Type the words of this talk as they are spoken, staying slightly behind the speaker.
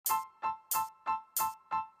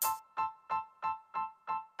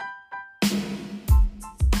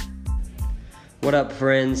What up,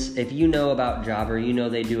 friends? If you know about Jobber, you know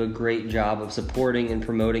they do a great job of supporting and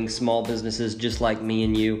promoting small businesses just like me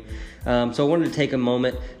and you. So I wanted to take a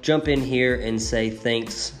moment, jump in here and say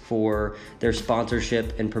thanks for their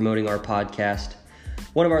sponsorship and promoting our podcast.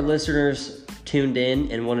 One of our listeners tuned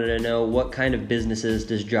in and wanted to know what kind of businesses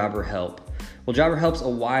does Jobber help? Well, Jobber helps a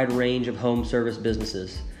wide range of home service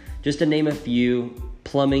businesses. Just to name a few: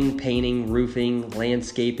 plumbing, painting, roofing,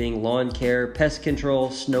 landscaping, lawn care, pest control,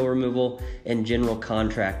 snow removal, and general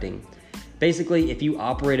contracting. Basically, if you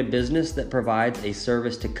operate a business that provides a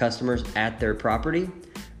service to customers at their property,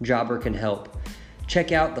 Jobber can help.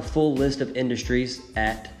 Check out the full list of industries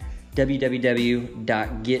at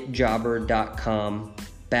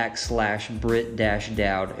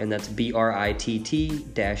www.getjobber.com/Brit-Dowd, and that's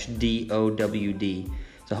BRITT-DOWD.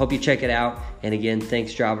 So I hope you check it out. And again,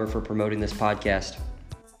 thanks, Jobber, for promoting this podcast.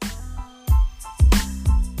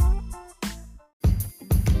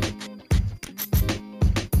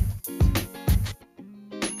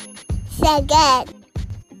 So good.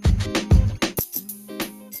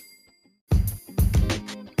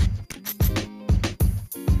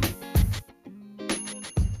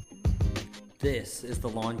 This is the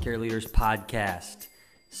Lawn Care Leaders Podcast,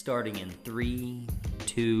 starting in 3,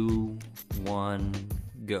 2, 1,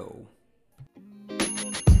 go.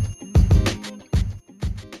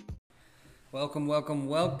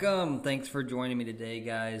 Welcome. Thanks for joining me today,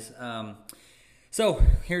 guys. So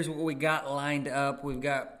here's what we got lined up. We've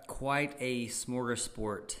got quite a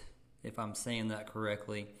smorgasbord, if I'm saying that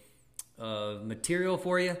correctly, of material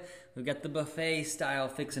for you. We've got the buffet style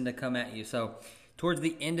fixing to come at you. So towards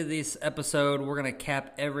the end of this episode, we're going to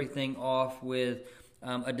cap everything off with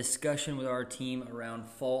a discussion with our team around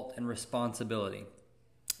fault and responsibility.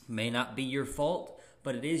 May not be your fault,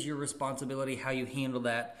 but it is your responsibility how you handle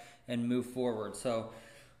that and move forward. So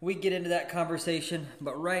we get into that conversation,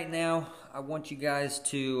 but right now I want you guys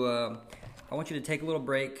to take a little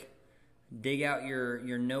break, dig out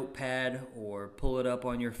your notepad or pull it up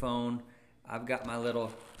on your phone. I've got my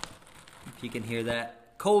little, if you can hear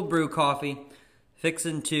that, cold brew coffee,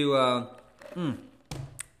 fixing to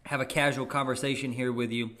have a casual conversation here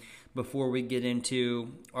with you before we get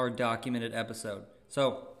into our documented episode.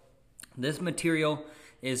 So this material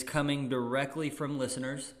is coming directly from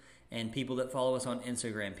listeners and people that follow us on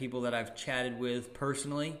Instagram, people that I've chatted with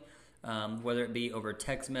personally, whether it be over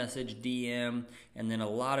text message, DM, and then a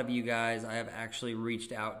lot of you guys I have actually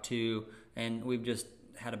reached out to, and we've just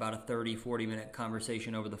had about a 30-40 minute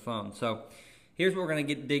conversation over the phone. So here's what we're going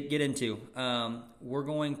to get into. We're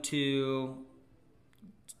going to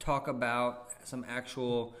talk about some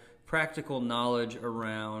actual practical knowledge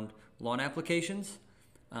around lawn applications,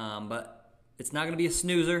 but it's not going to be a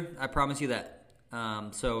snoozer, I promise you that.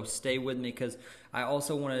 So stay with me because I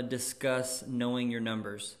also want to discuss knowing your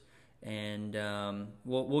numbers, and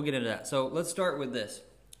we'll get into that. So let's start with this.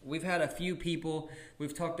 We've had a few people,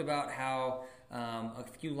 we've talked about how a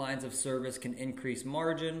few lines of service can increase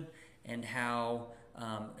margin and how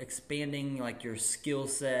expanding like your skill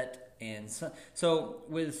set. And so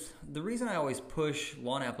with the reason I always push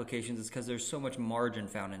lawn applications is because there's so much margin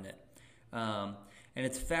found in it. And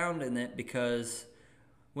it's found in it because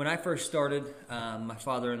when I first started, my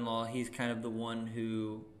father-in-law, he's kind of the one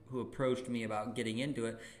who approached me about getting into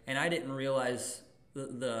it, and I didn't realize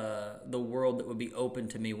the world that would be open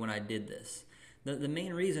to me when I did this. The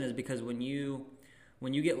main reason is because when you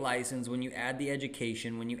get licensed, when you add the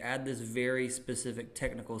education, when you add this very specific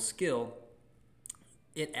technical skill,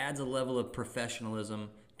 it adds a level of professionalism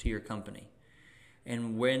to your company.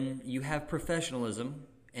 And when you have professionalism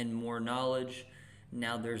and more knowledge,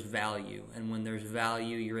 now there's value, and when there's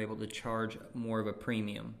value, you're able to charge more of a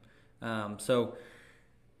premium. So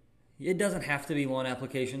it doesn't have to be lawn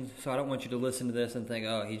applications, so I don't want you to listen to this and think,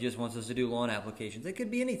 oh, he just wants us to do lawn applications. It could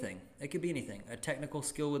be anything. A technical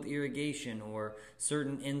skill with irrigation or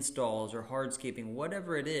certain installs or hardscaping,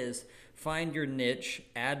 whatever it is, find your niche,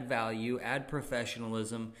 add value, add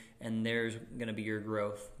professionalism, and there's going to be your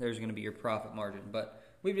growth. There's going to be your profit margin. But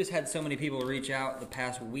we've just had so many people reach out the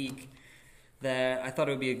past week that I thought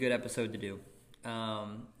it would be a good episode to do,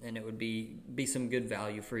 and it would be some good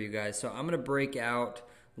value for you guys. So I'm going to break out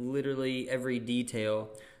literally every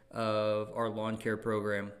detail of our lawn care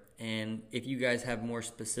program, and if you guys have more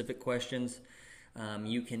specific questions,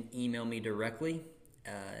 you can email me directly,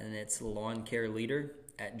 and it's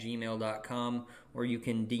lawncareleader@gmail.com, or you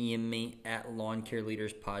can DM me at Lawn Care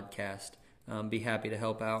Leaders Podcast. Be happy to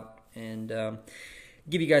help out and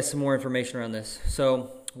give you guys some more information around this.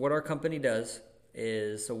 So what our company does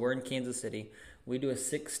is, so we're in Kansas City. We do a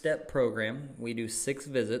 6-step program. We do 6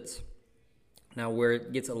 visits. Now, where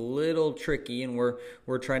it gets a little tricky, and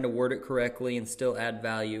we're trying to word it correctly and still add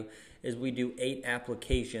value, is we do 8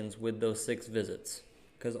 applications with those 6 visits.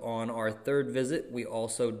 Because on our 3rd visit, we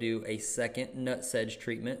also do a second nut sedge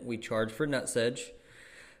treatment. We charge for nut sedge.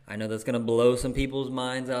 I know that's going to blow some people's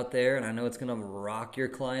minds out there, and I know it's going to rock your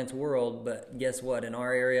client's world, but guess what? In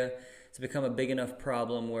our area, it's become a big enough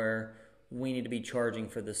problem where we need to be charging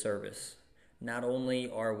for the service. Not only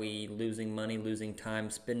are we losing money, losing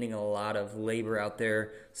time, spending a lot of labor out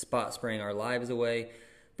there spot spraying our lives away,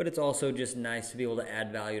 but it's also just nice to be able to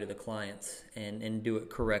add value to the clients and do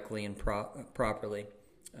it correctly and properly.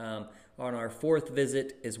 On our 4th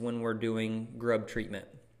visit is when we're doing grub treatment.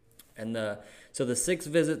 And so the 6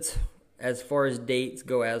 visits as far as dates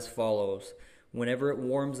go as follows. Whenever it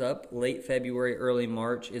warms up, late February, early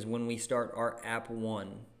March is when we start our App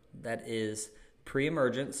 1. That is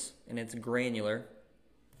pre-emergence, and it's granular,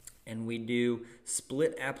 and we do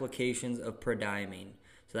split applications of prodiamine.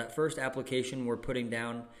 So that first application we're putting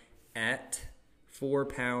down at 4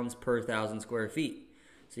 pounds per 1,000 square feet.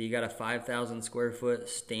 So you got a 5,000 square foot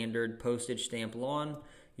standard postage stamp lawn,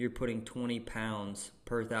 you're putting 20 pounds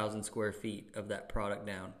per 1,000 square feet of that product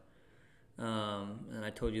down. And I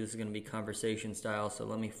told you this is going to be conversation style, so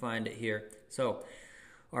let me find it here. So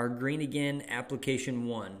our Green Again application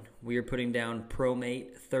 1, we are putting down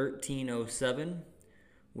Promate 1307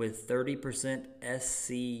 with 30%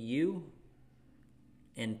 SCU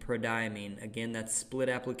and prodiamine. Again, that's split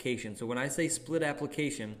application. So when I say split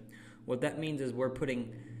application, what that means is we're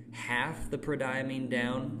putting half the prodiamine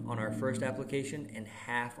down on our first application and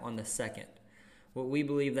half on the second. What we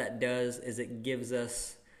believe that does is it gives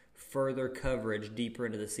us further coverage deeper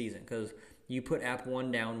into the season, because you put App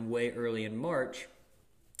 1 down way early in March,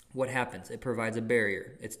 what happens? It provides a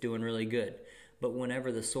barrier. It's doing really good. But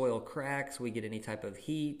whenever the soil cracks, we get any type of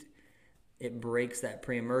heat, it breaks that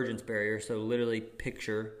pre-emergence barrier. So literally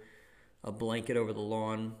picture a blanket over the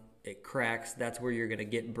lawn. It cracks. That's where you're going to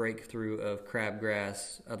get breakthrough of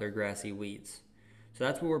crabgrass, other grassy weeds. So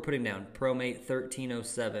that's what we're putting down, Promate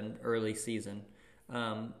 1307 early season.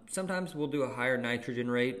 Sometimes we'll do a higher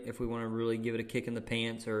nitrogen rate if we want to really give it a kick in the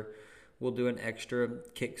pants, or we'll do an extra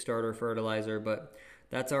Kickstarter fertilizer, but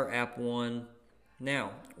that's our App 1.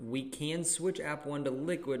 Now, we can switch App 1 to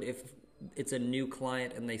liquid if it's a new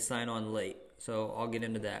client and they sign on late. So I'll get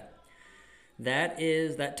into that.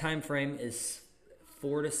 That time frame is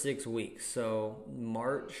 4 to 6 weeks. So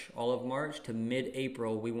all of March to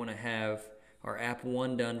mid-April, we want to have our App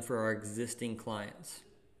 1 done for our existing clients.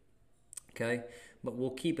 Okay? But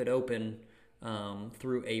we'll keep it open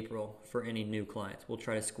through April for any new clients. We'll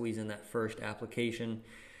try to squeeze in that first application.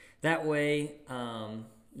 That way,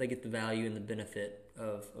 they get the value and the benefit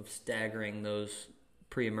of staggering those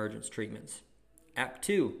pre-emergence treatments. App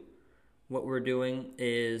 2, what we're doing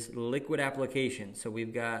is liquid application. So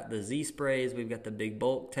we've got the Z sprays, we've got the big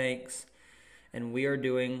bulk tanks, and we are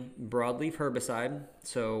doing broadleaf herbicide.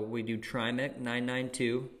 So we do Trimec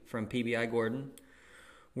 992 from PBI Gordon.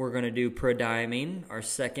 We're going to do prodiamine, our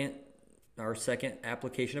second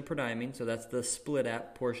application of prodiamine. So that's the split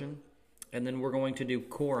app portion. And then we're going to do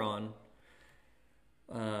Coron,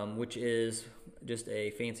 which is just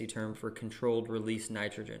a fancy term for controlled release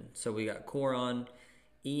nitrogen. So we got Coron.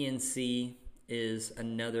 ENC is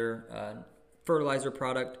another fertilizer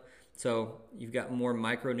product. So you've got more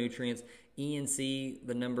micronutrients. ENC,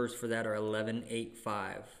 the numbers for that are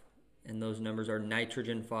 1185. And those numbers are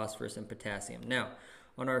nitrogen, phosphorus, and potassium. Now,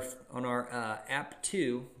 on our App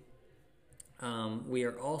 2, we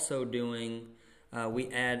are also doing... we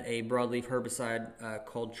add a broadleaf herbicide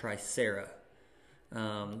called Tricera.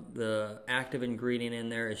 The active ingredient in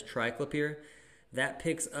there is triclopyr. That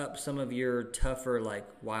picks up some of your tougher, like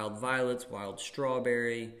wild violets, wild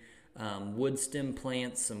strawberry, wood stem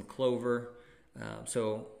plants, some clover.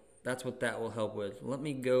 So that's what that will help with. Let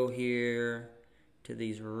me go here to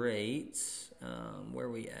these rates. Where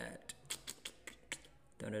are we at?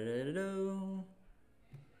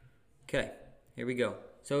 Okay, here we go.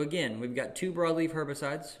 So again, we've got 2 broadleaf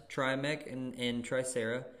herbicides, Trimec and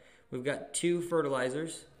Tricera. We've got 2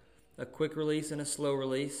 fertilizers, a quick release and a slow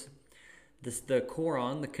release. The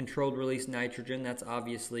Coron, the controlled release nitrogen, that's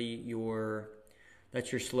obviously your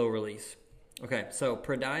slow release. Okay, so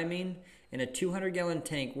prodiamine, in a 200-gallon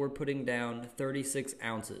tank, we're putting down 36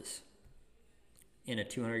 ounces in a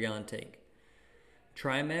 200-gallon tank.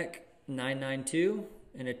 Trimec 992,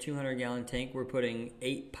 in a 200-gallon tank, we're putting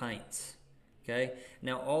 8 pints. Okay.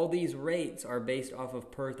 Now, all these rates are based off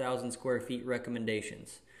of per 1,000 square feet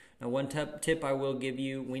recommendations. Now, one tip I will give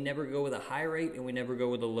you, we never go with a high rate and we never go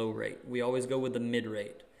with a low rate. We always go with the mid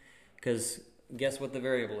rate, because guess what the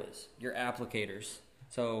variable is? Your applicators.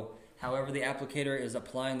 So however the applicator is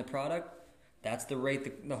applying the product, that's the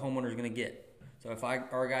rate the homeowner is going to get. So if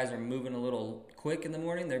our guys are moving a little quick in the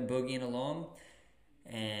morning, they're boogieing along,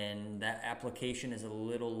 and that application is a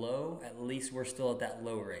little low, at least we're still at that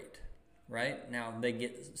low rate, right? Now, if they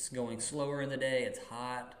get going slower in the day, it's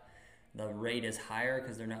hot, the rate is higher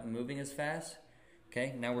because they're not moving as fast.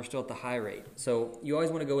 Okay, now we're still at the high rate. So you always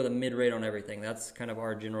want to go with a mid rate on everything. That's kind of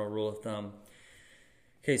our general rule of thumb.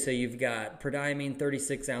 Okay, so you've got prodiamine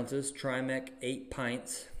 36 ounces, Trimec 8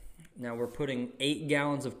 pints. Now we're putting 8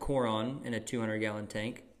 gallons of Coron in a 200-gallon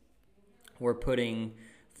tank. We're putting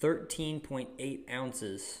 13.8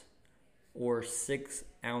 ounces or 6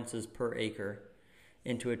 ounces per acre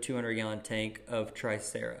into a 200-gallon tank of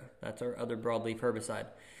Tricera. That's our other broadleaf herbicide.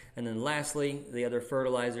 And then lastly, the other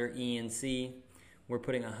fertilizer, ENC, we're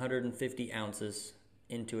putting 150 ounces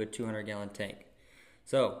into a 200-gallon tank.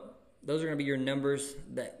 So those are going to be your numbers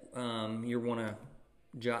that you want to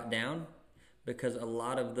jot down, because a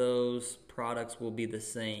lot of those products will be the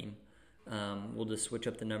same. We'll just switch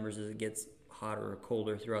up the numbers as it gets hotter or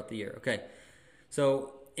colder throughout the year. Okay,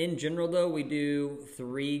 so in general, though, we do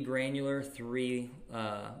 3 granular, 3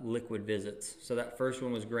 liquid visits. So that first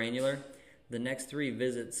one was granular. The next 3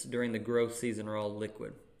 visits during the growth season are all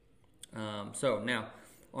liquid. So now,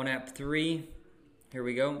 on app 3, here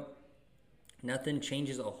we go. Nothing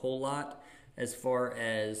changes a whole lot as far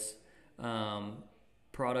as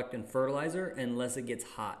product and fertilizer unless it gets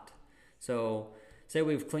hot. So say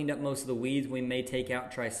we've cleaned up most of the weeds, we may take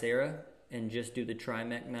out Tricera and just do the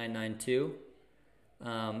Trimec 992.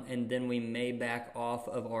 And then we may back off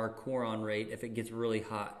of our Coron rate if it gets really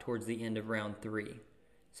hot towards the end of round 3.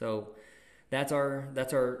 So that's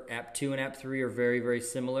our app 2 and app 3 are very, very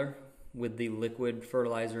similar with the liquid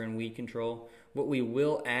fertilizer and weed control. What we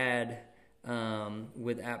will add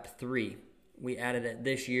with app 3, we added it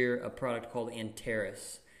this year a product called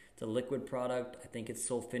Antares. It's a liquid product. I think it's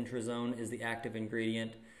sulfentrazone is the active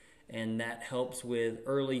ingredient, and that helps with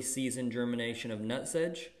early season germination of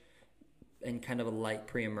nutsedge and kind of a light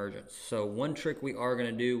pre-emergence. So one trick we are going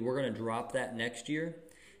to do, we're going to drop that next year,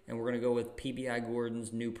 and we're going to go with PBI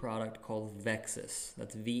Gordon's new product called Vexus.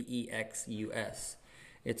 That's Vexus.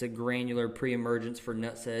 It's a granular pre-emergence for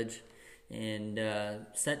nutsedge, and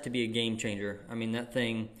set to be a game changer. I mean, that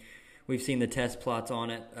thing, we've seen the test plots on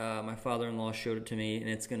it. My father-in-law showed it to me, and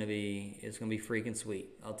it's gonna be freaking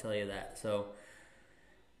sweet. I'll tell you that. So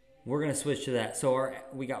we're gonna switch to that. So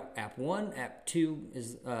we got app 1, app 2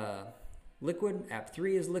 is liquid, app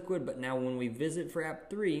 3 is liquid, but now when we visit for app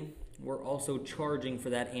 3, we're also charging for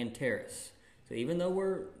that Antares. So even though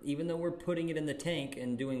we're putting it in the tank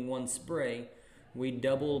and doing one spray, we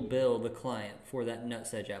double bill the client for that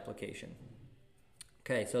nutsedge application.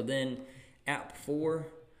 Okay, so then app 4,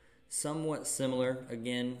 somewhat similar.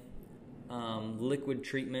 Again, liquid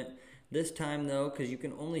treatment. This time though, because you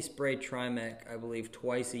can only spray Trimec, I believe,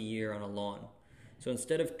 twice a year on a lawn. So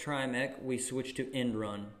instead of Trimec, we switch to End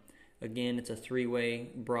Run. Again, it's a 3-way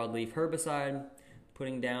broadleaf herbicide,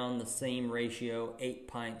 putting down the same ratio, 8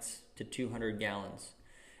 pints to 200 gallons.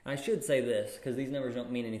 And I should say this, because these numbers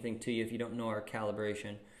don't mean anything to you if you don't know our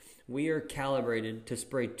calibration. We are calibrated to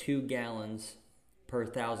spray 2 gallons per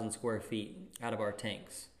 1,000 square feet out of our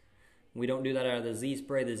tanks. We don't do that out of the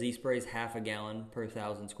Z-Spray. The Z-Spray is half a gallon per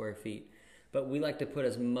 1,000 square feet. But we like to put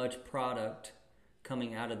as much product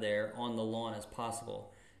coming out of there on the lawn as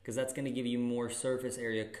possible, because that's going to give you more surface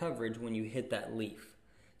area coverage when you hit that leaf.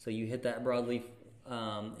 So you hit that broadleaf.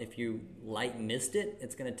 If you light mist it,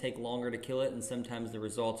 it's going to take longer to kill it, and sometimes the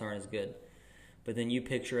results aren't as good. But then you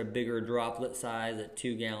picture a bigger droplet size at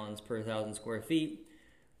 2 gallons per 1,000 square feet,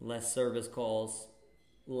 less service calls,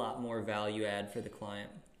 a lot more value add for the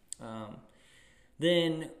client.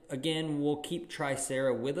 Then again, we'll keep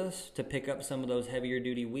Tricera with us to pick up some of those heavier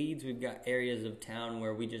duty weeds. We've got areas of town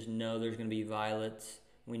where we just know there's going to be violets.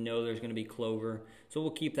 We know there's going to be clover. So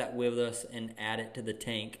we'll keep that with us and add it to the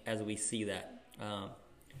tank as we see that.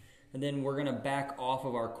 And then we're going to back off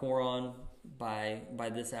of our Coron by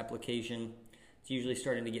this application. It's usually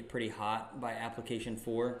starting to get pretty hot by application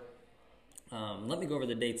 4. Let me go over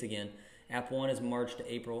the dates again. App 1 is March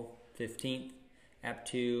to April 15th. App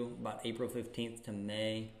 2, about April 15th to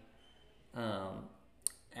May.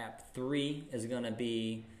 App 3 is going to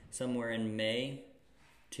be somewhere in May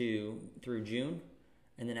through June.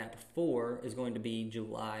 And then app 4 is going to be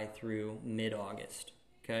July through mid-August.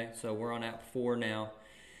 Okay, so we're on app 4 now.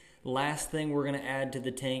 Last thing we're going to add to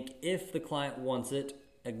the tank, if the client wants it,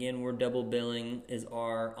 again, we're double billing, is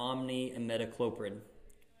our Omni and Metacloprid.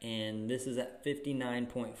 And this is at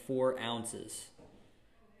 59.4 ounces.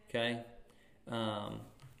 Okay.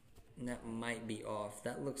 that might be off.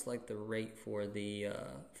 That looks like the rate for the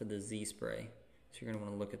Z spray. So you're gonna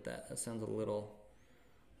want to look at that. That sounds a little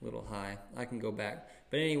high. I can go back.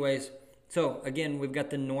 But anyways, so again, we've got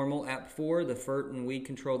the normal app 4, the fert and weed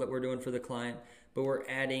control that we're doing for the client, but we're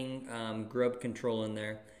adding grub control in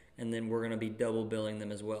there, and then we're gonna be double billing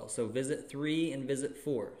them as well. So visit 3 and visit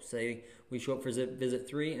 4. Say we show up for visit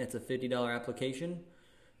 3 and it's a $50 application.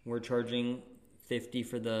 We're charging $50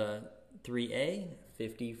 for the 3A,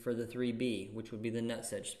 $50 for the 3B, which would be the nut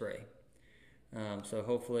sedge spray. So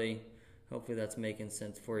hopefully that's making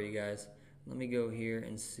sense for you guys. Let me go here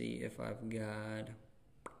and see if I've got,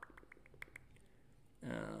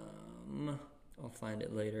 I'll find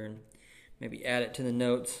it later and maybe add it to the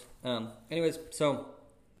notes. Anyways, so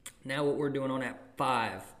now what we're doing on app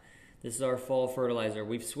 5, this is our fall fertilizer.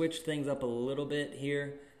 We've switched things up a little bit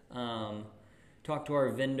here. Talked to our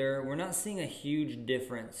vendor. We're not seeing a huge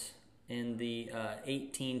difference in the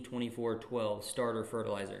 18-24-12 starter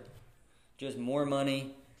fertilizer. Just more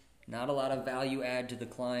money, not a lot of value add to the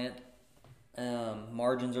client.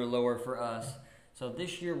 Margins are lower for us. So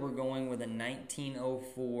this year we're going with a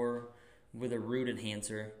 1904 with a root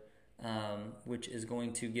enhancer, which is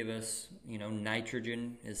going to give us,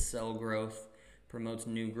 nitrogen is cell growth, promotes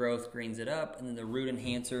new growth, greens it up, and then the root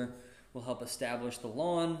enhancer will help establish the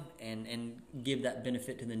lawn and give that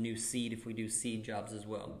benefit to the new seed if we do seed jobs as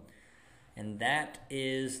well. And that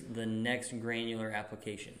is the next granular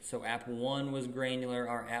application. So app 1 was granular,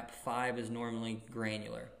 our app 5 is normally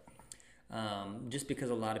granular. Just because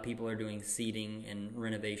a lot of people are doing seeding and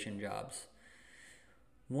renovation jobs.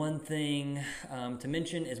 One thing to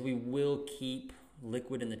mention is we will keep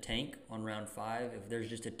liquid in the tank on round 5. If there's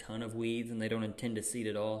just a ton of weeds and they don't intend to seed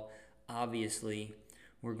at all, obviously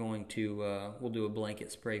we're going to, we'll do a blanket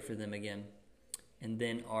spray for them again. And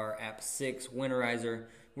then our app 6 winterizer,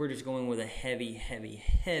 we're just going with a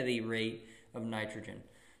heavy rate of nitrogen.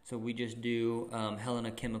 So we just do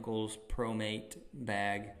Helena Chemicals Promate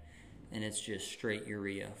bag, and it's just straight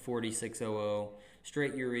urea, 4600,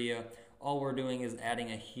 straight urea. All we're doing is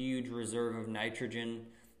adding a huge reserve of nitrogen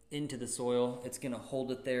into the soil. It's going to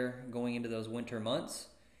hold it there going into those winter months,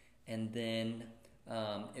 and then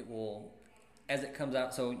it will, as it comes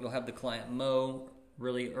out, so you'll have the client mow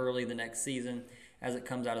really early the next season. As it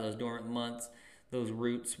comes out of those dormant months, those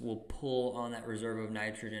roots will pull on that reserve of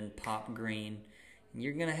nitrogen, pop green, and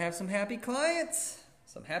you're going to have some happy clients.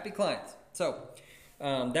 So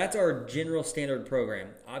that's our general standard program.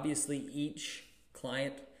 Obviously, each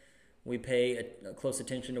client, we pay a close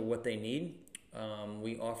attention to what they need.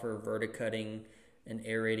 We offer verticutting and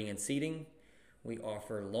aerating and seeding. We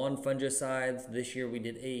offer lawn fungicides. This year we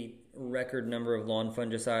did a record number of lawn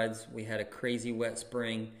fungicides. We had a crazy wet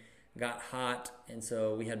spring, got hot, and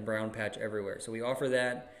so we had brown patch everywhere. So we offer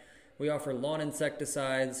that. We offer lawn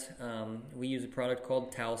insecticides. We use a product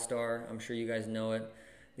called Talstar. I'm sure you guys know it.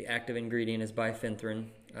 The active ingredient is bifenthrin.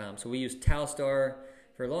 So we use Talstar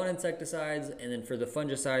for lawn insecticides, and then for the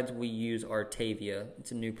fungicides, we use Artavia.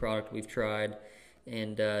 It's a new product we've tried,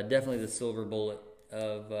 and definitely the silver bullet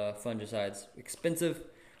of fungicides. Expensive,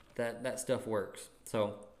 that stuff works.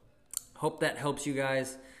 So hope that helps you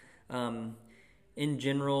guys. In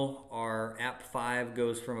general, our app 5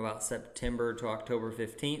 goes from about September to October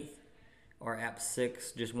 15th. Our app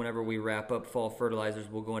 6, just whenever we wrap up fall fertilizers,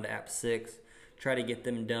 we'll go into app 6. Try to get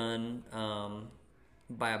them done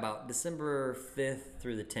by about December 5th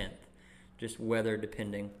through the 10th. Just weather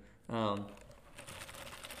depending.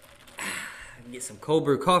 Get some cold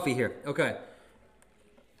brew coffee here. Okay.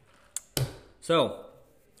 So,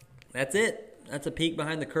 that's it. That's a peek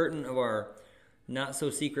behind the curtain of our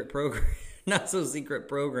not-so-secret program.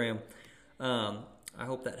 I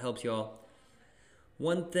hope that helps y'all.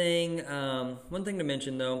 One thing to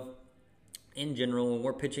mention, though, in general, when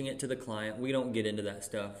we're pitching it to the client, we don't get into that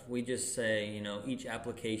stuff. We just say, each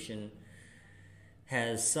application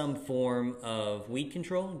has some form of weed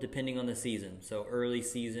control depending on the season. So early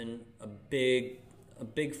season, a big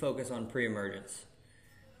focus on pre-emergence.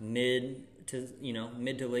 Mid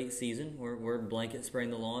to late season, we're blanket spraying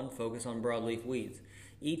the lawn, focus on broadleaf weeds.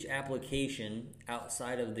 Each application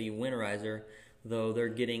outside of the winterizer, though, they're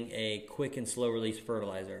getting a quick and slow release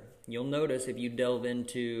fertilizer. You'll notice if you delve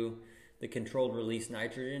into the controlled release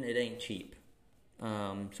nitrogen, it ain't cheap.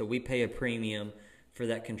 So we pay a premium for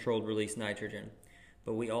that controlled release nitrogen.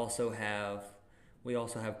 But we also have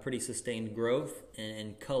pretty sustained growth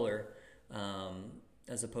and color,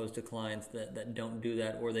 as opposed to clients that don't do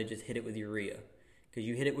that, or they just hit it with urea. Because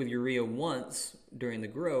you hit it with urea once during the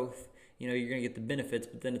growth, you're going to get the benefits,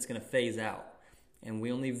 but then it's going to phase out. And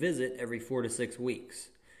we only visit every 4 to 6 weeks.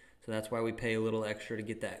 So that's why we pay a little extra to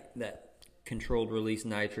get that controlled release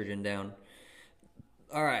nitrogen down.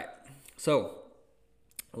 All right, so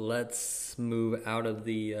let's move out of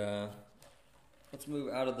the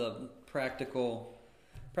practical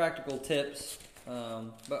tips.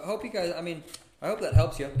 But hope you guys. I hope that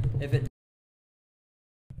helps you. If it,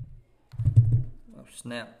 oh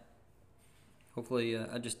snap! Hopefully,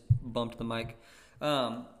 I just bumped the mic.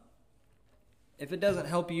 If it doesn't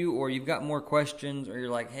help you, or you've got more questions, or you're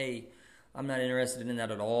like, hey, I'm not interested in that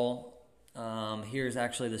at all. Here's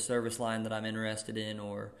actually the service line that I'm interested in,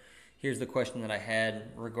 or here's the question that I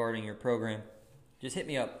had regarding your program. Just hit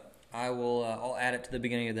me up. I'll add it to the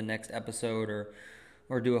beginning of the next episode, or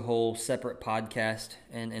do a whole separate podcast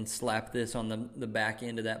and slap this on the back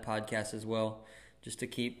end of that podcast as well, just to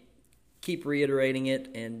keep reiterating it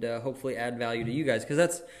and hopefully add value to you guys,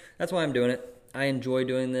 because that's why I'm doing it. I enjoy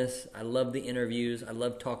doing this. I love the interviews. I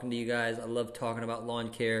love talking to you guys. I love talking about lawn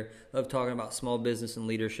care. I love talking about small business and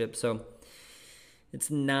leadership. So it's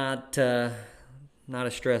not a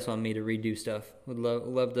stress on me to redo stuff. Would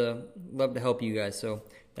love to help you guys. So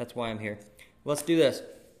that's why I'm here. Let's do this.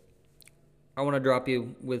 I want to drop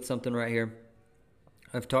you with something right here.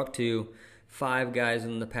 I've talked to 5 guys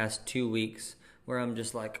in the past 2 weeks where I'm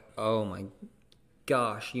just like, oh my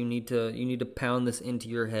gosh, you need to pound this into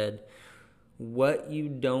your head. What you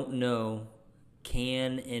don't know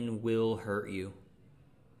can and will hurt you.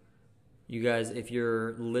 You guys, if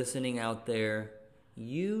you're listening out there,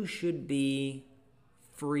 you should be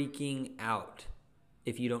freaking out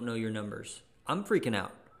if you don't know your numbers. I'm freaking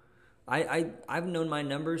out. I've known my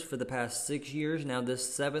numbers for the past 6 years. Now this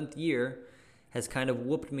 7th year has kind of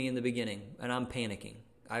whooped me in the beginning, and I'm panicking.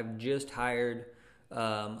 I've just hired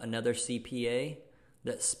another CPA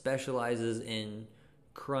that specializes in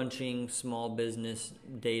crunching small business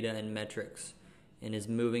data and metrics, and is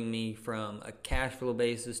moving me from a cash flow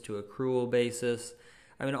basis to accrual basis.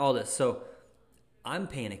 All this. So I'm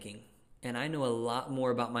panicking, and I know a lot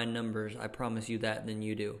more about my numbers, I promise you that, than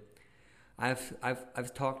you do.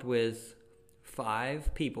 I've talked with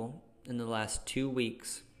 5 people in the last 2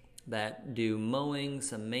 weeks that do mowing,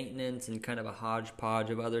 some maintenance, and kind of a hodgepodge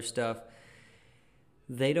of other stuff.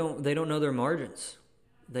 They don't know their margins.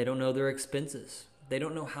 They don't know their expenses. They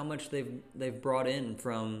don't know how much they've brought in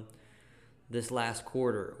from this last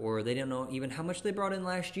quarter, or they don't know even how much they brought in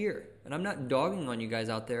last year. And I'm not dogging on you guys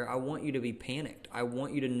out there. I want you to be panicked. I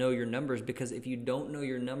want you to know your numbers, because if you don't know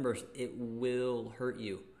your numbers, it will hurt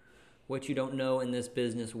you. What you don't know in this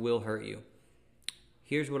business will hurt you.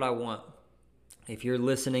 Here's what I want. If you're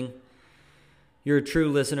listening, you're a true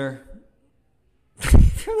listener.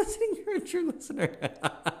 If you're listening, you're a true listener.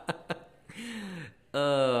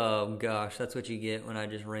 Oh, gosh, that's what you get when I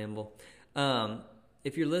just ramble.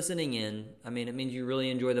 If you're listening in, it means you really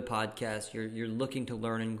enjoy the podcast. You're looking to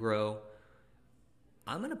learn and grow.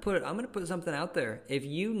 I'm gonna put something out there. If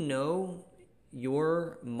you know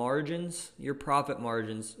your margins, your profit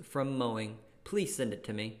margins from mowing, please send it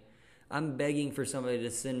to me. I'm begging for somebody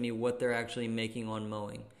to send me what they're actually making on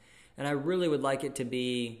mowing, and I really would like it to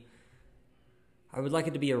be. I would like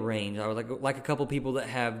it to be a range. I would like a couple people that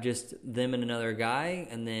have just them and another guy,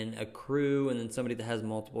 and then a crew, and then somebody that has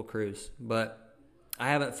multiple crews. But I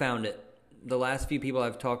haven't found it. The last few people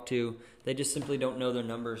I've talked to, they just simply don't know their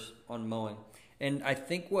numbers on mowing. And I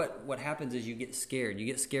think what happens is you get scared. You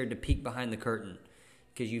get scared to peek behind the curtain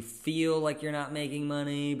because you feel like you're not making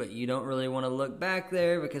money, but you don't really want to look back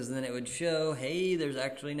there, because then it would show, hey, there's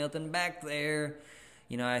actually nothing back there.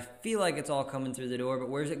 I feel like it's all coming through the door, but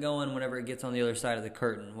where's it going whenever it gets on the other side of the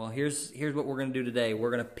curtain? Well, here's what we're going to do today.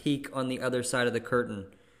 We're going to peek on the other side of the curtain.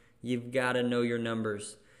 You've got to know your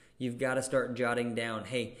numbers. You've got to start jotting down,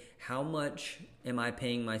 hey, how much am I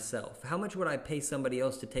paying myself? How much would I pay somebody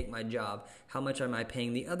else to take my job? How much am I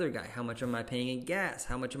paying the other guy? How much am I paying in gas?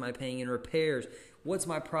 How much am I paying in repairs? What's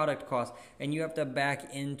my product cost? And you have to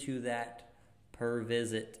back into that per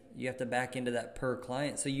visit. You have to back into that per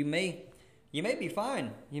client. So you may be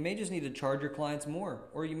fine. You may just need to charge your clients more.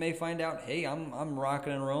 Or you may find out, hey, I'm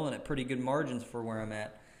rocking and rolling at pretty good margins for where I'm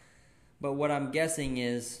at. But what I'm guessing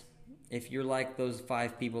is, if you're like those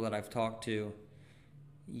 5 people that I've talked to,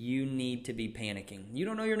 you need to be panicking. You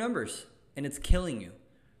don't know your numbers, and it's killing you.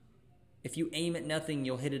 If you aim at nothing,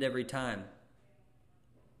 you'll hit it every time.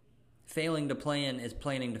 Failing to plan is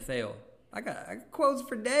planning to fail. I got quotes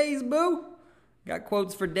for days, boo. Got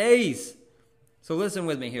quotes for days. So listen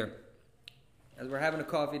with me here. As we're having a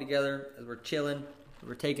coffee together, as we're chilling, as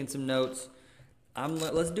we're taking some notes,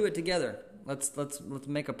 let's do it together. Let's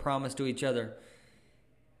make a promise to each other.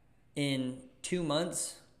 In 2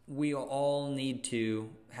 months, we all need to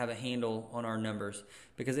have a handle on our numbers,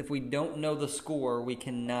 because if we don't know the score, we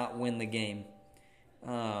cannot win the game.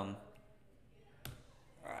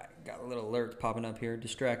 got a little alert popping up here,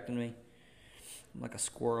 distracting me. I'm like a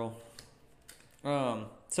squirrel.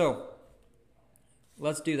 So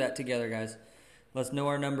let's do that together, guys. Let's know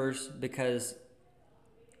our numbers, because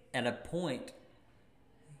at a point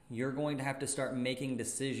you're going to have to start making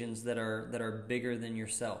decisions that are bigger than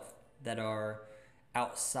yourself, that are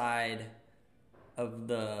outside of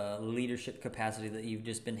the leadership capacity that you've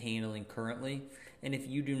just been handling currently. And if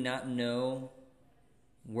you do not know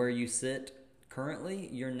where you sit currently,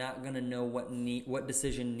 you're not going to know what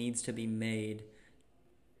decision needs to be made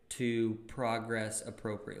to progress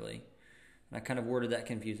appropriately. And I kind of worded that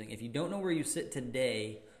confusing. If you don't know where you sit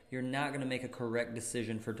today, you're not going to make a correct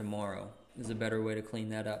decision for tomorrow, is a better way to clean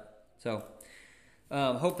that up. So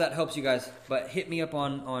hope that helps you guys. But hit me up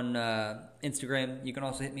on Instagram. You can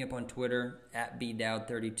also hit me up on Twitter at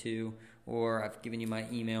bdowd32, or I've given you my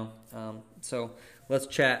email. So let's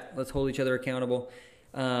chat. Let's hold each other accountable.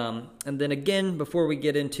 And then again, before we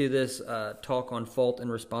get into this talk on fault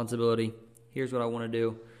and responsibility, here's what I want to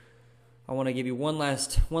do. I want to give you one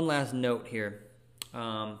last note here.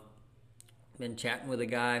 Been chatting with a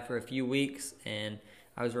guy for a few weeks, and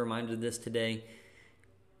I was reminded of this today.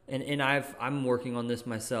 And I'm working on this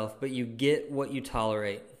myself, but you get what you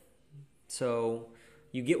tolerate. So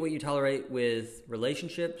you get what you tolerate with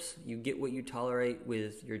relationships, you get what you tolerate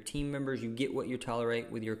with your team members, you get what you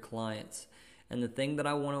tolerate with your clients. And the thing that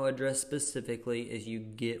I want to address specifically is you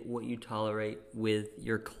get what you tolerate with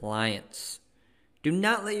your clients. Do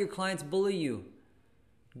not let your clients bully you.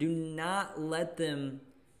 Do not let them,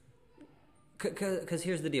 because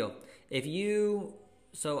here's the deal. I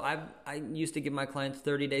used to give my clients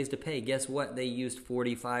 30 days to pay. Guess what? They used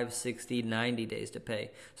 45, 60, 90 days to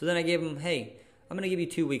pay. So then I gave them, hey, I'm going to give you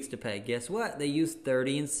 2 weeks to pay. Guess what? They used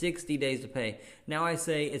 30 and 60 days to pay. Now I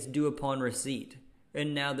say it's due upon receipt.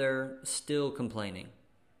 And now they're still complaining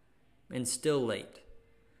and still late.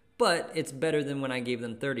 But it's better than when I gave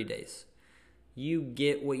them 30 days. You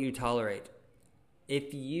get what you tolerate.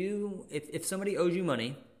 If somebody owes you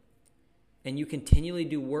money and you continually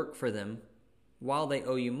do work for them while they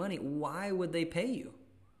owe you money, why would they pay you?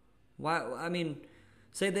 Why? I mean,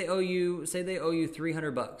 say they owe you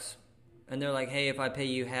 $300, and they're like, hey, if I pay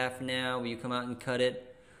you half now, will you come out and cut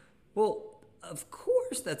it? Well, of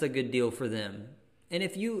course that's a good deal for them. And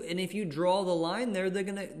if you draw the line there,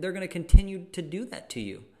 they're gonna continue to do that to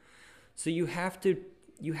you. So you have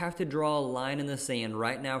to draw a line in the sand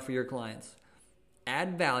right now for your clients.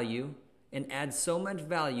 Add value, and add so much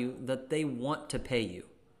value that they want to pay you.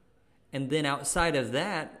 And then outside of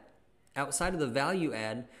the value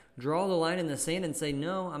add, draw the line in the sand and say,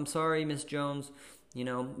 no, I'm sorry, Miss Jones.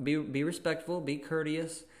 Be respectful, be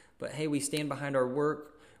courteous, but hey, we stand behind our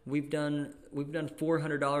work. We've done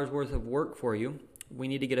 $400 worth of work for you. We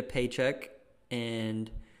need to get a paycheck, and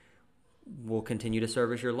we'll continue to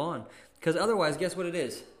service your lawn. Because otherwise, guess what it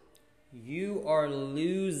is? You are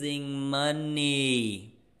losing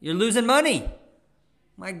money. You're losing money.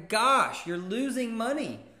 My gosh, you're losing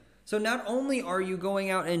money. So not only are you going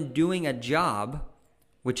out and doing a job,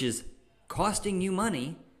 which is costing you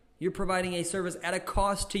money, you're providing a service at a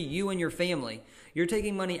cost to you and your family. You're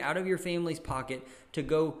taking money out of your family's pocket to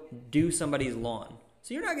go do somebody's lawn.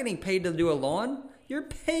 So you're not getting paid to do a lawn. You're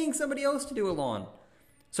paying somebody else to do a lawn.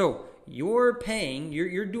 So you're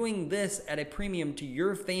doing this at a premium to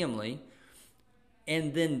your family,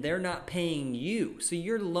 and then they're not paying you. So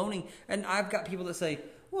you're loaning. And I've got people that say,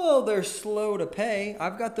 well, they're slow to pay.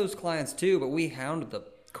 I've got those clients too, but we hound the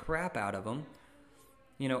crap out of them.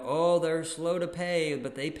 They're slow to pay,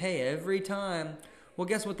 but they pay every time. Well,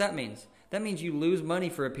 guess what that means? That means you lose money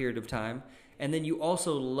for a period of time, and then you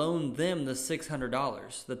also loan them the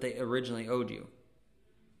 $600 that they originally owed you.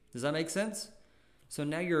 Does that make sense? So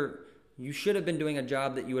now you should have been doing a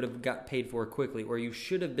job that you would have got paid for quickly, or you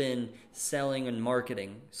should have been selling and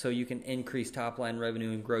marketing so you can increase top line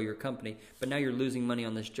revenue and grow your company. But now you're losing money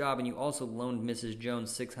on this job, and you also loaned Mrs.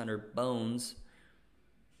 Jones 600 bones.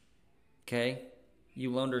 Okay?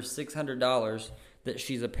 You loaned her $600 that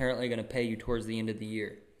she's apparently going to pay you towards the end of the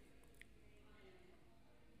year.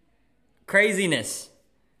 Craziness.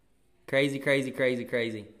 Crazy, crazy, crazy,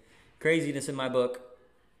 crazy. Craziness in my book.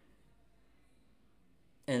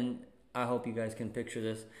 And I hope you guys can picture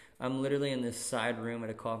this. I'm literally in this side room at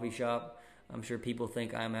a coffee shop. I'm sure people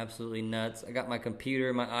think I'm absolutely nuts. I got my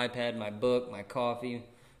computer, my iPad, my book, my coffee,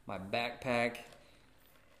 my backpack.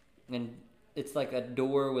 And it's like a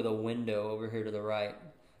door with a window over here to the right.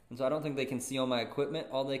 And so I don't think they can see all my equipment.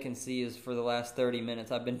 All they can see is for the last 30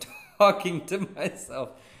 minutes I've been talking to myself.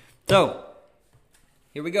 So,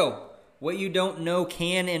 here we go. What you don't know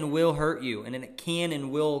can and will hurt you. And it can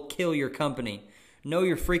and will kill your company. Know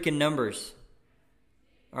your freaking numbers.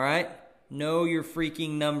 All right? Know your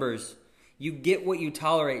freaking numbers. You get what you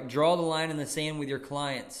tolerate. Draw the line in the sand with your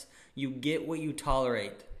clients. You get what you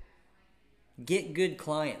tolerate. Get good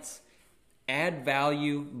clients. Add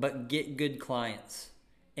value, but get good clients.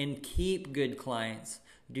 And keep good clients.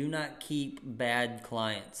 Do not keep bad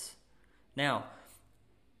clients. Now,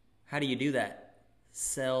 how do you do that?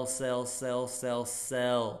 Sell, sell, sell, sell,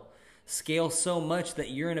 sell. Scale so much that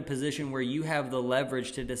you're in a position where you have the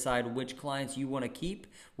leverage to decide which clients you want to keep,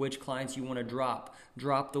 which clients you want to drop.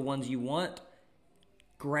 Drop the ones you want.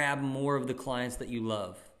 Grab more of the clients that you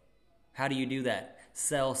love. How do you do that?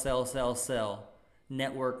 Sell, sell, sell, sell.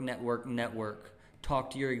 Network, network, network.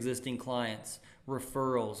 Talk to your existing clients.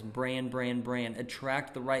 Referrals, brand, brand, brand.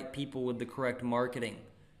 Attract the right people with the correct marketing.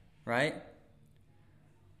 Right?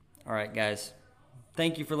 All right, guys.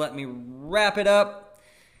 Thank you for letting me wrap it up.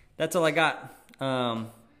 That's all I got.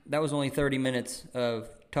 That was only 30 minutes of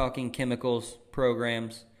talking chemicals,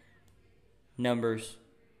 programs, numbers.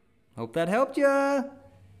 Hope that helped ya.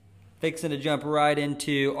 Fixing to jump right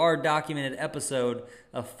into our documented episode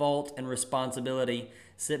of Fault and Responsibility.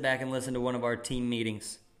 Sit back and listen to one of our team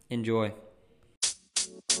meetings. Enjoy.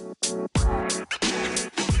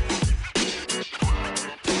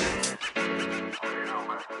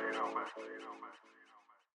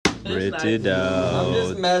 Printed out. I'm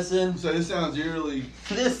just messing. So this sounds eerily,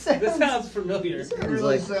 This sounds familiar.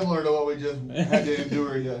 really similar to what we just had to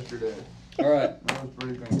endure yesterday. All right. That was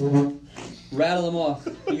pretty cool. Rattle them off.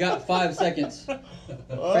 You got 5 seconds.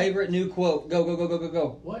 Favorite new quote. Go, go, go, go, go,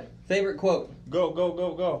 go. What? Favorite quote. Go, go,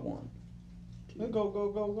 go, go. 1, 2, Go, go,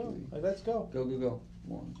 go, go. Like, let's go. go, go, go.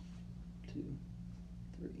 1, 2,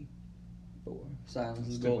 3, 4. Silence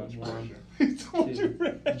is golden. 1, 2.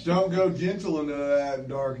 Don't go gentle into that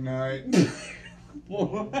dark night.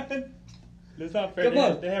 What? That's not fair. Come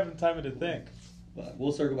on. They haven't time to think. But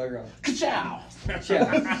we'll circle back around. Ciao.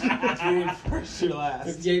 Ciao. First, your last.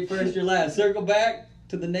 58 first, your last. Circle back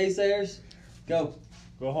to the naysayers. Go.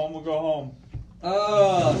 Go home or go home.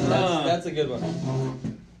 Oh, that's a good one.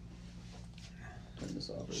 Turn this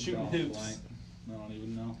off. Shooting hoops. I don't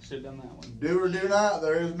even know. Should have done that one. Do or do not,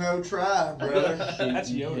 there is no try, brother. That's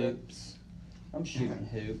Shooting Yoda. hoops. I'm shooting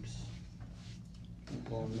hoops.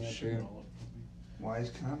 Pulling me up here.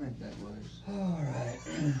 Wise comment that was. All right.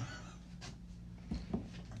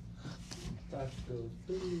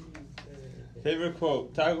 Favorite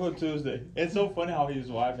quote, Taco Tuesday. It's so funny how his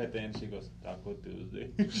wife at the end, she goes, Taco Tuesday.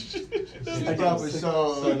 She's probably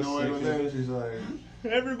so annoyed with sick. him. She's like,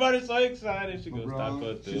 Everybody's so excited. She goes, Wrong.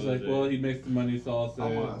 Taco Tuesday. She's like, well, he makes the money, so I'll I'm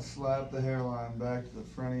say gonna it. slap the hairline back to the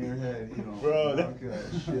front of your head. You don't Bro, knock that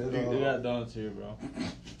shit They off. got donuts here, bro.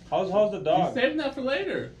 How's the dog? He's saving that for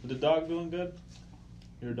later. Is the dog doing good?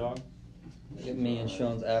 Your dog? Look at me and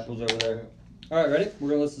Sean's apples over there. All right, ready? We're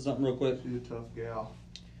going to listen to something real quick. She's a tough gal.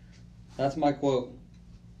 That's my quote.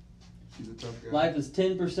 She's a tough gal. Life is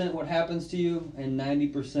 10% what happens to you and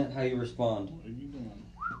 90% how you respond. What are you doing?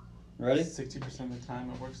 Ready? 60% of the time,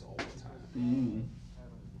 it works all the time.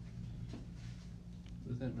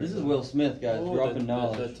 This is Will Smith, guys. Dropping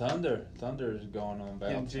knowledge. The thunder is going on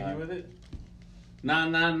back. Getting jiggy with it? Nah,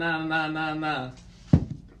 nah, nah, nah, nah, nah.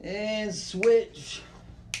 And switch.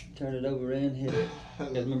 Turn it over and hit it. You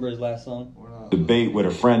guys remember his last song? We're not Debate with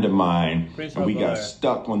a friend of mine, Prince and we got Bel-Air.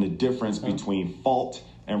 stuck on the difference between fault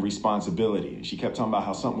and responsibility. She kept talking about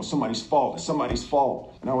how something was somebody's fault, it's somebody's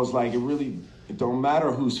fault. And I was like, it don't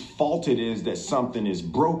matter whose fault it is that something is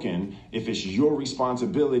broken if it's your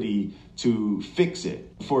responsibility to fix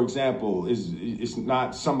it. For example, it's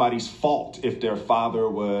not somebody's fault if their father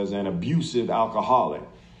was an abusive alcoholic,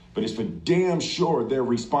 but it's for damn sure their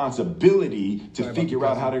responsibility to figure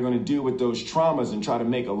out how they're going to deal with those traumas and try to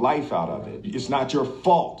make a life out of it. It's not your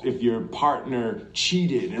fault if your partner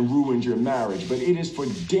cheated and ruined your marriage, but it is for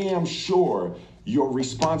damn sure your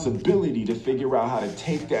responsibility to figure out how to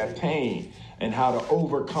take that pain and how to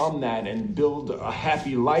overcome that and build a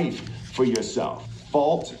happy life for yourself.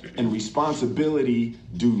 Fault and responsibility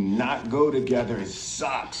do not go together. It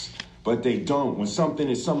sucks, but they don't. When something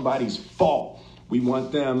is somebody's fault, we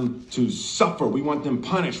want them to suffer. We want them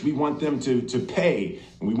punished. We want them to pay.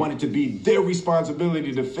 And we want it to be their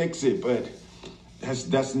responsibility to fix it. But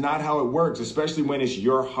that's not how it works, especially when it's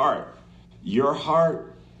your heart. Your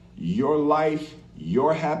heart, your life,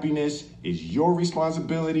 your happiness is your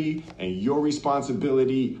responsibility and your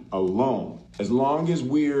responsibility alone. As long as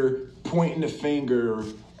we're pointing the finger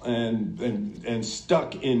and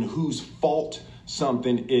stuck in whose fault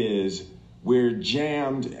something is, we're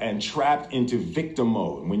jammed and trapped into victim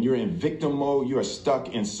mode. When you're in victim mode, you are stuck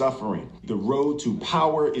in suffering. The road to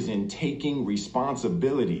power is in taking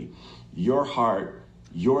responsibility. Your heart,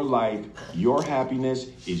 Your life, your happiness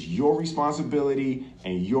is your responsibility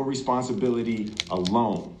and your responsibility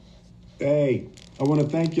alone. Hey, I want to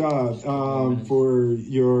thank y'all for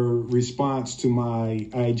your response to my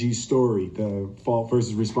IG story, the fault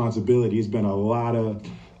versus responsibility. It's been a lot of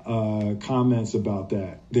comments about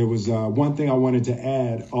that. There was one thing I wanted to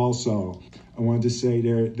add also. I wanted to say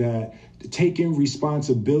there that taking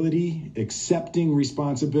responsibility, accepting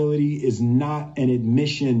responsibility is not an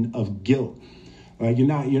admission of guilt. You're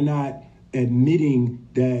not admitting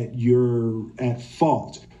that you're at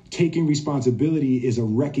fault. Taking responsibility is a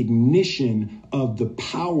recognition of the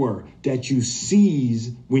power that you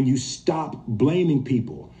seize when you stop blaming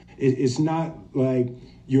people. It's not like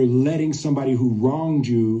you're letting somebody who wronged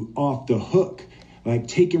you off the hook. Like,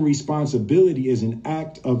 taking responsibility is an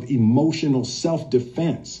act of emotional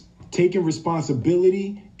self-defense. Taking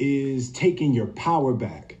responsibility is taking your power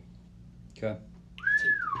back. Okay.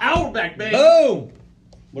 Hour back, baby. Boom!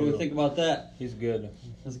 What do we think about that? He's good.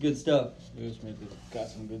 That's good stuff. Will Smith has got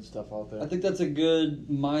some good stuff out there. I think that's a good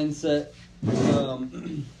mindset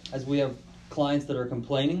as we have clients that are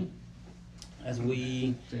complaining, as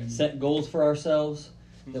we set goals for ourselves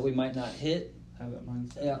that we might not hit. Have that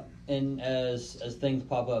mindset. Yeah, and as things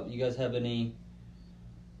pop up, you guys have any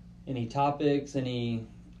topics, any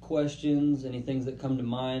questions, any things that come to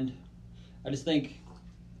mind? I just think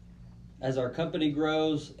as our company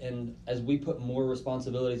grows and as we put more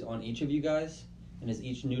responsibilities on each of you guys, and as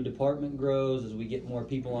each new department grows, as we get more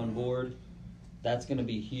people on board, that's going to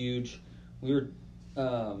be huge. We were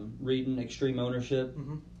reading Extreme Ownership.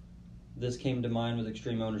 Mm-hmm. This came to mind with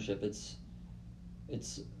Extreme Ownership. It's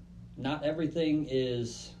not everything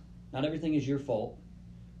is your fault,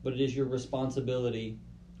 but it is your responsibility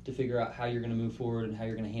to figure out how you're going to move forward and how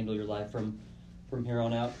you're going to handle your life from here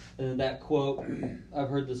on out. And that quote, I've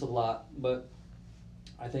heard this a lot, but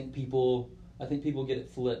I think people get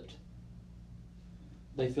it flipped.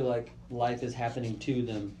 They feel like life is happening to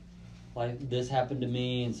them. Like, this happened to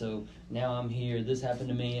me, and so now I'm here. This happened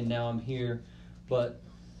to me, and now I'm here. But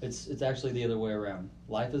it's actually the other way around.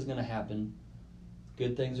 Life is going to happen.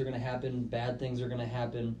 Good things are going to happen. Bad things are going to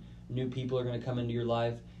happen. New people are going to come into your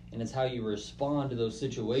life. And it's how you respond to those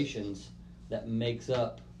situations that makes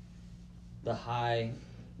up the high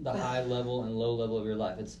level and low level of your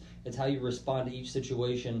life. It's how you respond to each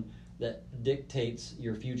situation that dictates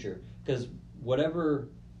your future. Because whatever,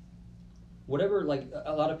 like,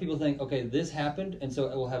 a lot of people think, okay, this happened, and so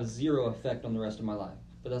it will have zero effect on the rest of my life.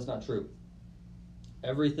 But that's not true.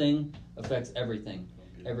 Everything affects everything.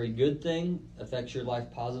 Every good thing affects your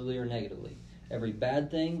life positively or negatively. Every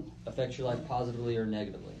bad thing affects your life positively or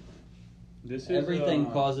negatively. Everything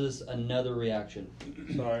causes another reaction.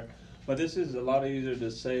 Sorry. But this is a lot easier to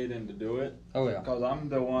say than to do it. Oh, yeah. Because I'm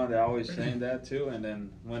the one that always saying that too, and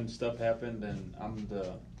then when stuff happened, then I'm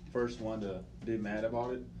the first one to be mad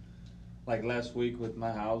about it. Like last week with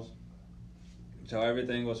my house. So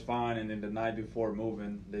everything was fine, and then the night before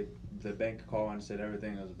moving, the bank called and said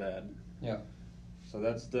everything was bad. Yeah. So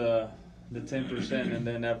that's the 10%, and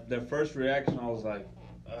then that first reaction, I was like,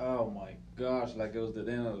 oh my gosh, like it was the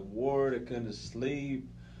end of the world. I couldn't sleep.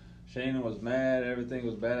 Shayna was mad. Everything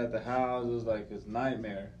was bad at the house. It was like this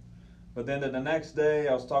nightmare. But then the next day,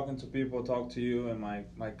 I was talking to people, talked to you and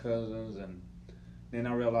my cousins, and then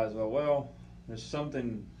I realized, well, there's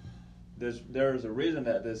a reason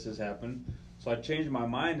that this has happened. So I changed my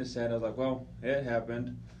mindset. I was like, well, it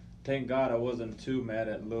happened. Thank God I wasn't too mad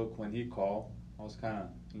at Luke when he called. I was kind of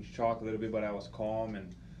in shock a little bit, but I was calm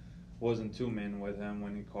and wasn't too mean with him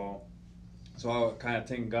when he called. So I kind of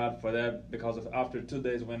thank God for that, because after 2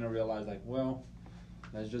 days when I realized, like, well,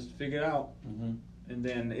 let's just figure it out. Mm-hmm. And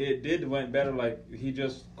then it went better. Like, he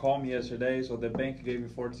just called me yesterday, so the bank gave me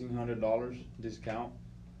 $1,400 discount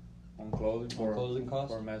on closing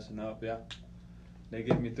costs? for messing up. Yeah, they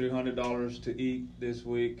gave me $300 to eat this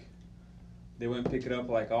week. They went pick it up,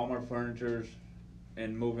 like, all my furnitures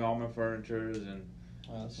and moving all my furnitures, and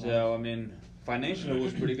so nice. I mean, financially it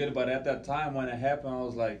was pretty good, but at that time when it happened, I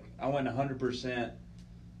was like, I went 100%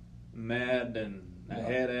 mad and a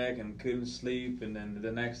headache and couldn't sleep. And then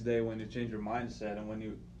the next day, when you change your mindset and when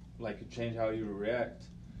you change how you react,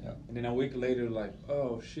 and then a week later, like,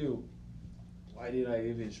 oh shoot, why did I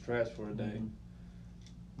even stress for a day? Mm-hmm.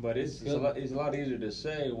 But it's a lot easier to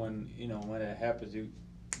say when when it happens.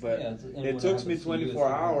 It took me 24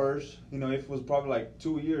 hours. If it was probably like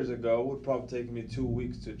 2 years ago, it would probably take me 2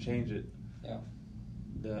 weeks to change it. Yeah.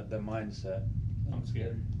 The mindset. I'm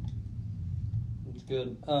scared. It's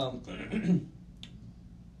good. What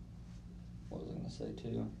was I going to say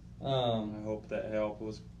too? I hope that helped. It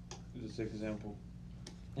was just an example.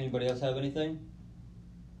 Anybody else have anything?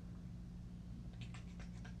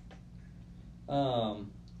 No,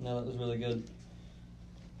 that was really good.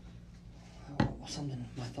 Something,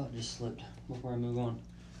 my thought just slipped before I move on.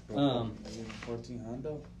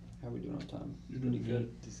 1400 How are we doing on time? Pretty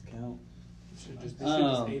good. discount. They should just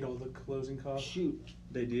ate all the closing costs. Shoot.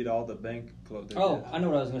 They did all the bank close. Oh, I know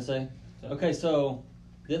what I was going to say. Okay, so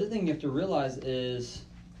the other thing you have to realize is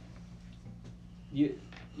you're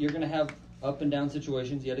going to have up and down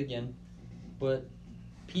situations yet again, but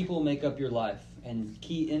people make up your life, and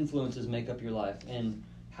key influences make up your life, and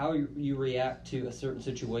how you react to a certain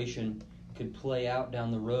situation could play out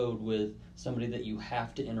down the road with somebody that you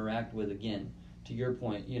have to interact with again. To your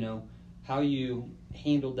point, how you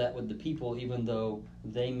handled that with the people, even though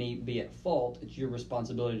they may be at fault, it's your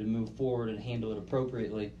responsibility to move forward and handle it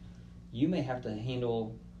appropriately. You may have to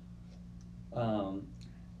handle,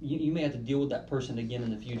 you may have to deal with that person again in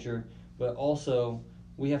the future, but also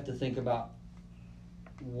we have to think about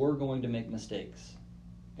we're going to make mistakes,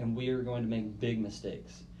 and we are going to make big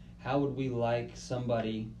mistakes. How would we like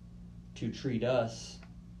somebody to treat us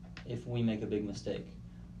if we make a big mistake?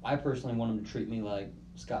 I personally want him to treat me like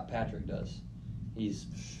Scott Patrick does. He's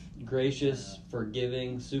gracious,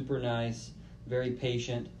 forgiving, super nice, very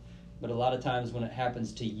patient, but a lot of times when it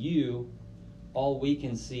happens to you, all we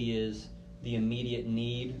can see is the immediate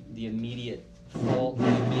need, the immediate fault, the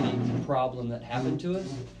immediate problem that happened to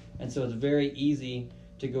us. And so it's very easy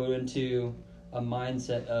to go into a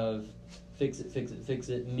mindset of fix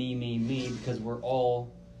it, me, because we're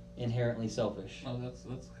all inherently selfish. Oh, that's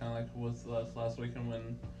kind of like with us last weekend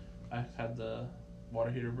when I had the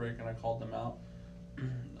water heater break and I called them out.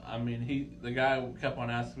 I mean, the guy kept on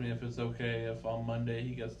asking me if it's okay if on Monday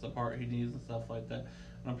he gets the part he needs and stuff like that.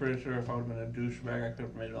 And I'm pretty sure if I would have been a douchebag, I could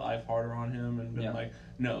have made life harder on him and been like,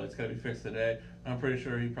 no, it's got to be fixed today. And I'm pretty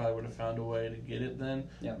sure he probably would have found a way to get it then.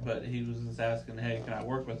 Yeah. But he was just asking, hey, can I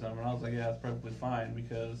work with him? And I was like, yeah, that's perfectly fine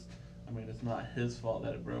because, I mean, it's not his fault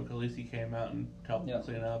that it broke. At least he came out and helped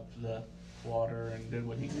clean up the water and did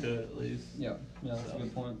what he could at least. Yeah, that's a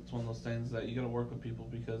good point. It's one of those things that you got to work with people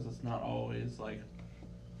because it's not always like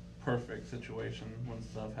perfect situation when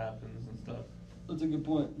stuff happens and stuff. That's a good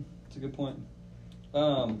point.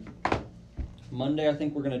 Monday, I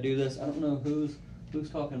think we're gonna do this. I don't know who's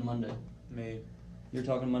talking Monday. Me. You're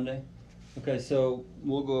talking Monday? Okay, so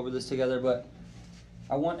we'll go over this together, but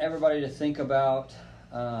I want everybody to think about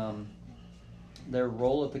their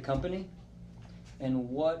role at the company and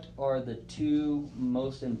what are the two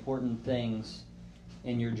most important things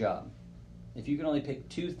in your job. If you could only pick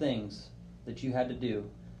two things that you had to do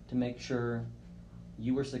to make sure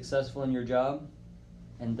you were successful in your job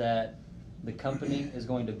and that the company is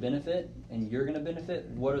going to benefit and you're going to benefit,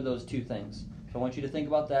 what are those two things? So I want you to think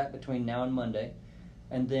about that between now and Monday.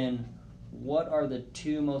 And then what are the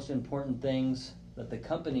two most important things that the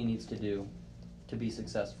company needs to do to be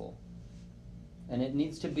successful? And it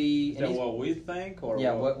needs to be... Is that what we think? Or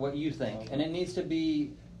yeah, what you think. And it needs to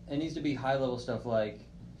be high level stuff like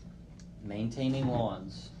maintaining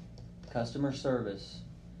lawns, customer service,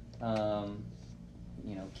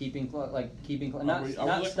 keeping not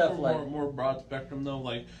stuff like more broad spectrum though.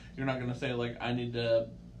 Like you're not gonna say like I need to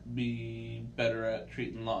be better at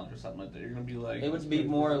treating lawns or something like that. You're gonna be like it would be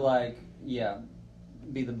more like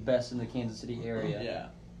be the best in the Kansas City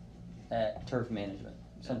area at turf management,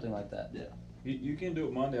 something like that. Yeah. You can do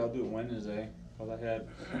it Monday. I'll do it Wednesday because I had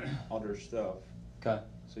other stuff. Okay.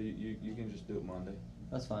 So you can just do it Monday.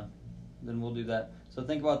 That's fine. Then we'll do that. So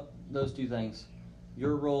think about those two things: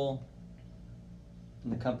 your role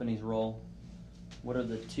and the company's role. What are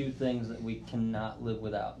the two things that we cannot live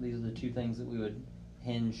without? These are the two things that we would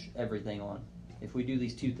hinge everything on. If we do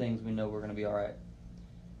these two things, we know we're going to be all right.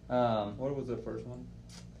 What was the first one?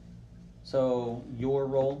 So your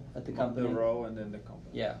role at the company. The role and then the company.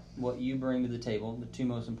 Yeah, what you bring to the table, the two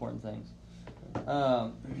most important things.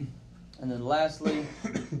 And then lastly,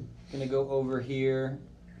 going to go over here,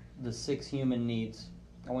 the 6 human needs.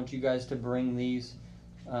 I want you guys to bring these.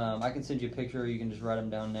 I can send you a picture or you can just write them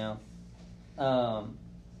down now.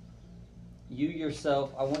 You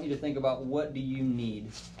yourself, I want you to think about what do you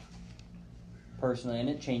need personally, and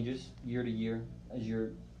it changes year to year as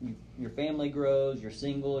your family grows, you're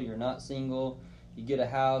single, you're not single, you get a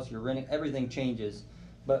house, you're renting, everything changes.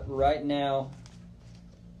 But right now,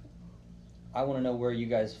 I want to know where you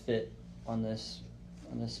guys fit on this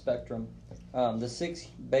spectrum. The 6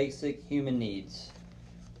 basic human needs.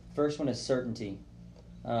 First one is certainty.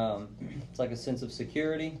 It's like a sense of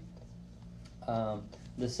security.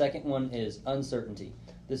 The second one is uncertainty.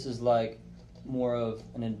 This is like more of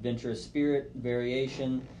an adventurous spirit,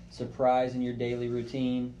 variation, surprise in your daily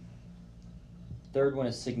routine. Third one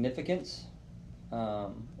is significance,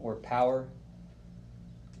 or power.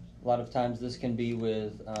 A lot of times this can be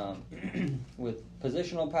with with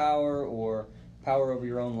positional power or power over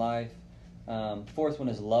your own life. Fourth one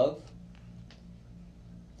is love.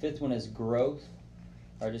 Fifth one is growth.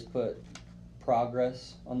 I just put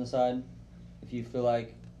progress on the side. If you feel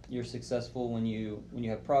like you're successful when you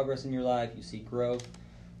have progress in your life, you see growth.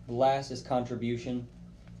 The last is contribution.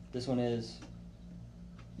 This one is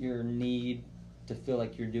your need to feel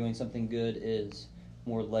like you're doing something good is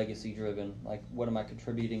more legacy driven. Like, what am I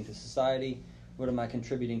contributing to society? What am I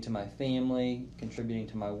contributing to my family? Contributing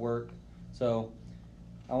to my work? So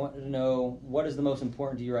I want to know, what is the most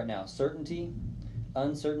important to you right now? Certainty,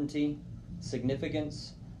 uncertainty,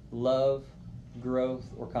 significance, love, growth,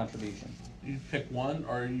 or contribution? You pick one,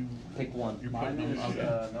 or you Pick one. You're Mine putting them is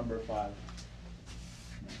okay. number 5.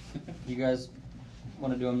 You guys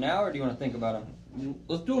want to do them now, or do you want to think about them?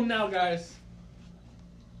 Let's do them now, guys.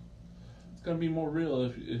 It's gonna be more real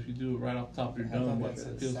if you do it right off the top of your I dome. thought What that it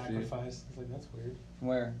said feels to you. sacrifice. I was like, that's weird.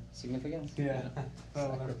 Where? Significance? Yeah.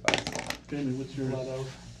 Sacrifice. Jamie, what's yours? Blood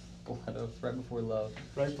oath. Blood oath, right before love.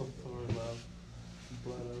 Right before love.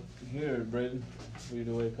 Blood oath. Here, Braden, for you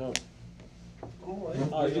to wake up.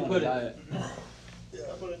 Oh, you put it. Yeah,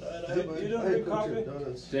 I'm on a diet. You don't drink coffee?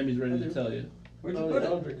 Donuts. Jamie's ready to tell you. Where'd No, you I put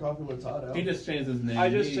don't it? drink coffee when it's hot out. He just changed his name. I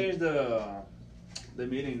just changed the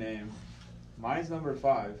meeting name. Mine's number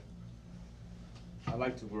 5. I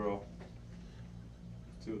like to grow.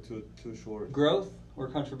 Too short. Growth or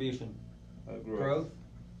contribution? Growth.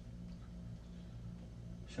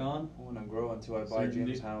 Sean? I want to grow until I buy Certainty.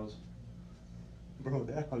 Jim's house. Bro,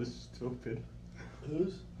 that house is stupid.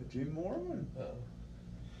 Who's? Jim Mormon. Oh.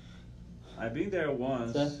 I've been there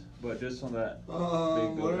once, Seth? but just on that. Big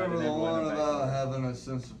Whatever building. I the never went one back about there. having a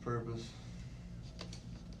sense of purpose.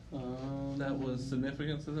 That was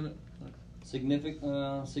significance, isn't it?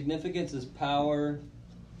 Significance is power,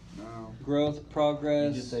 No. growth, Did you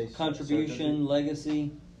progress, say contribution, certainty?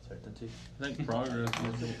 legacy. Certainty. I think progress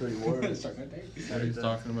is Some pretty words. what he's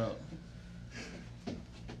talking about.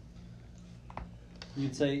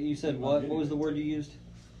 You said what? What was the word you used?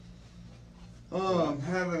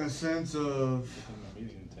 Having a sense of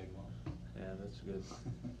Yeah, that's good.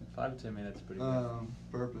 5 to 10 minutes, pretty good.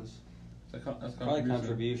 purpose. That's Probably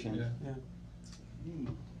contribution. Yeah. Yeah.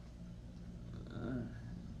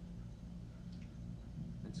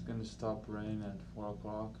 It's gonna stop rain at 4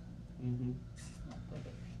 o'clock. Mm-hmm.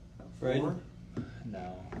 Right?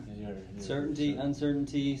 No, you're Certainty,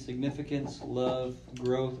 uncertainty, significance, love,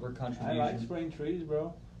 growth, or I contribution. like spraying trees,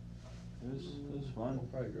 bro. It was fun.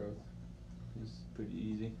 Probably growth. It's pretty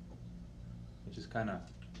easy. It's just kind of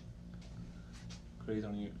crazy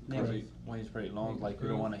Yeah. when you spray lawns. Like, you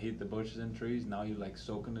don't want to hit the bushes and trees. Now you're like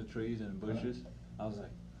soaking the trees and bushes. I was like,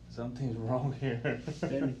 something's wrong here.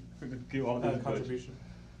 Give all these bushes. Contribution.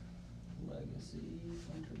 Legacy,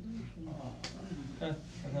 contribution. Okay,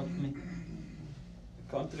 that helped me.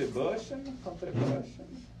 Contribution.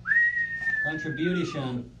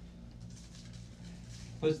 Contribution.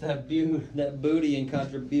 Puts that booty in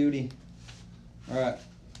contributing. All right,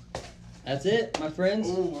 that's it, my friends.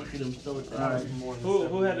 Ooh, look at him so excited.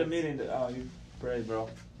 Who had the meeting? Oh, you pray, bro.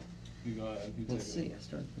 You go ahead. You Let's take see. it. I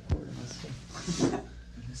started recording. Let's see.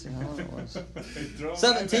 Let's see how long it was. Throw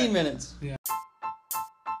 17 minutes.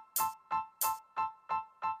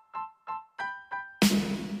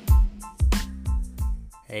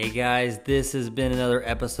 Hey guys, this has been another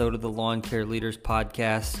episode of the Lawn Care Leaders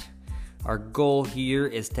Podcast. Our goal here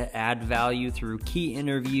is to add value through key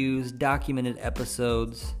interviews, documented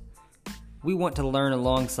episodes. We want to learn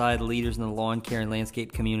alongside leaders in the lawn care and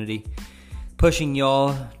landscape community, pushing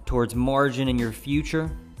y'all towards margin in your future,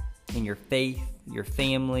 in your faith, your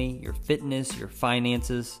family, your fitness, your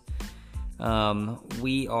finances.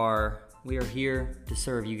 We are here to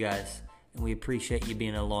serve you guys, and we appreciate you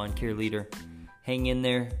being a lawn care leader. Hang in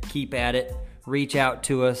there, keep at it, reach out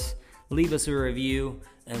to us, leave us a review,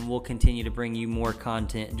 and we'll continue to bring you more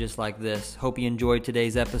content just like this. Hope you enjoyed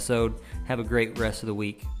today's episode. Have a great rest of the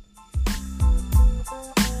week.